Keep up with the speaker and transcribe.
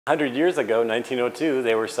100 years ago, 1902,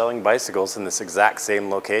 they were selling bicycles in this exact same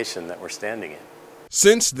location that we're standing in.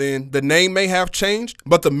 Since then, the name may have changed,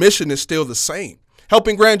 but the mission is still the same,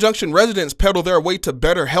 helping Grand Junction residents pedal their way to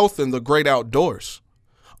better health in the great outdoors.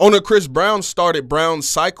 Owner Chris Brown started Brown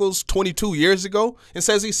Cycles 22 years ago and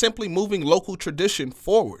says he's simply moving local tradition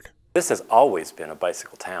forward. This has always been a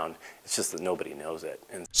bicycle town. It's just that nobody knows it.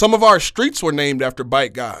 And some of our streets were named after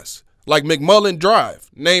bike guys, like McMullen Drive,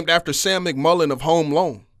 named after Sam McMullen of Home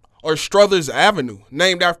Loan, or Struthers Avenue,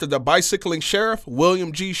 named after the bicycling sheriff,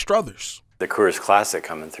 William G. Struthers. The Coors Classic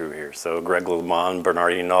coming through here, so Greg LeMond,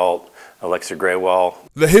 Bernardine Nault, Alexa Graywall.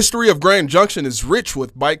 The history of Grand Junction is rich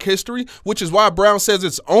with bike history, which is why Brown says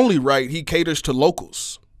it's only right he caters to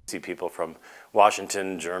locals. See people from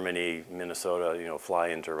Washington, Germany, Minnesota, fly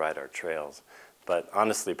in to ride our trails. But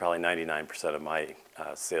honestly, probably 99% of my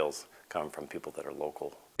sales come from people that are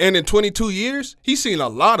local. And in 22 years, he's seen a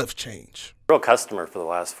lot of change. The real customer for the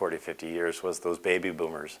last 40, 50 years was those baby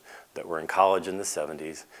boomers that were in college in the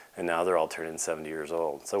 70s, and now they're all turning 70 years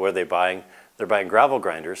old. So what are they buying? They're buying gravel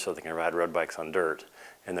grinders so they can ride road bikes on dirt,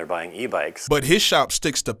 and they're buying e-bikes. But his shop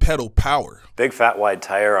sticks to pedal power. Big fat wide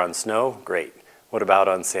tire on snow, great. What about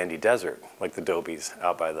on sandy desert, like the Dobies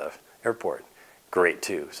out by the airport? Great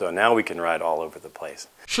too. So now we can ride all over the place.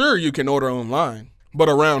 Sure, you can order online, but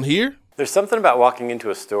around here? There's something about walking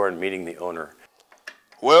into a store and meeting the owner.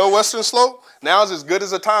 Well, Western Slope, now's as good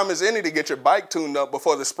as a time as any to get your bike tuned up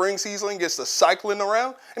before the spring season gets to cycling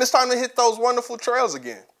around, and it's time to hit those wonderful trails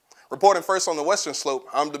again. Reporting first on the Western Slope,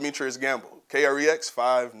 I'm Demetrius Gamble, KREX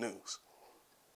 5 News.